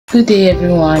Good day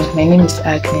everyone, my name is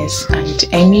Agnes and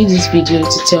I made this video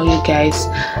to tell you guys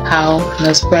how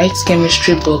Nurse Bright's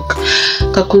chemistry book,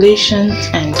 Calculations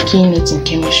and Keynotes in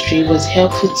Chemistry, was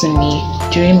helpful to me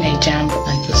during my JAMB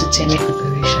and post-term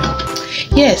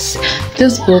preparation. Yes,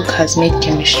 this book has made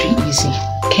chemistry easy.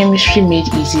 Chemistry Made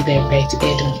Easy by Bright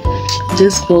Edu.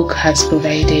 This book has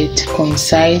provided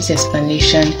concise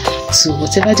explanation to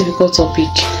whatever difficult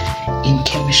topic in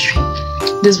chemistry.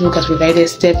 This book has provided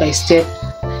step-by-step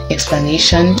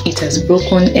explanation. It has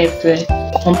broken every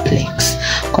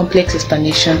complex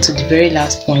explanation to the very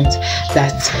last point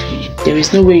that there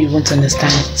is no way you won't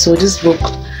understand. So this book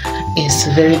is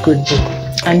a very good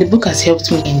book, and the book has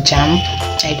helped me in JAMB.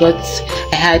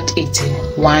 I had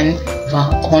 81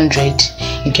 over 100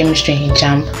 in chemistry in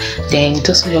JAMB. Then it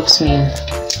also helps me in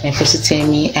my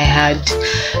post-term. I had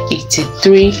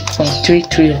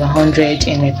 83.33 over 100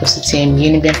 in my post-term,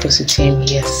 Uniben post-term.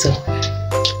 Yes, so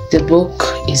the book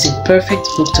is a perfect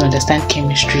book to understand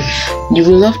chemistry. You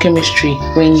will love chemistry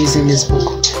when using this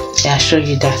book, I assure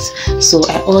you that. So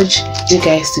I urge you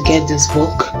guys to get this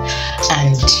book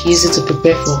and use it to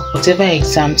prepare for whatever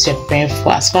exams you're preparing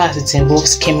for, as far as it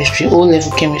involves chemistry,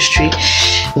 O-level chemistry,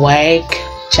 WAEC,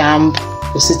 JAMB,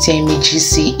 post-term,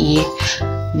 GCE,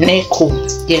 NECO.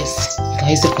 Yes, you can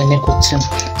use it for NECO too.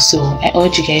 So I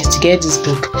urge you guys to get this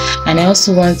book. And I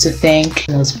also want to thank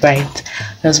Nurse Bright.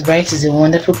 Nurse Bright is a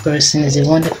wonderful person, is a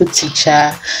wonderful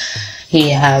teacher. He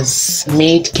has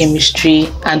made chemistry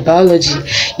and biology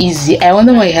easy. I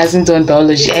wonder why he hasn't done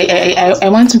biology. I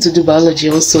want him to do biology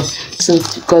also, so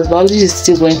because biology is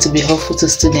still going to be helpful to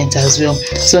students as well.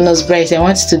 So Nurse Bright, I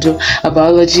want you to do a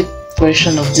biology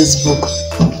version of this book.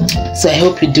 So I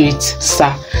hope you do it,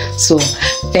 sir. So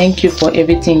thank you for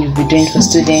everything you've been doing for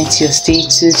students, your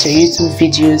status, your YouTube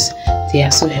videos. They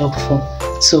are so helpful.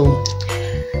 So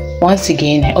once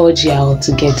again, I urge you all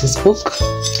to get this book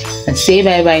and say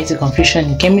bye-bye to confusion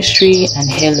in chemistry and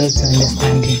hello to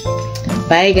understanding.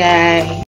 Bye guys.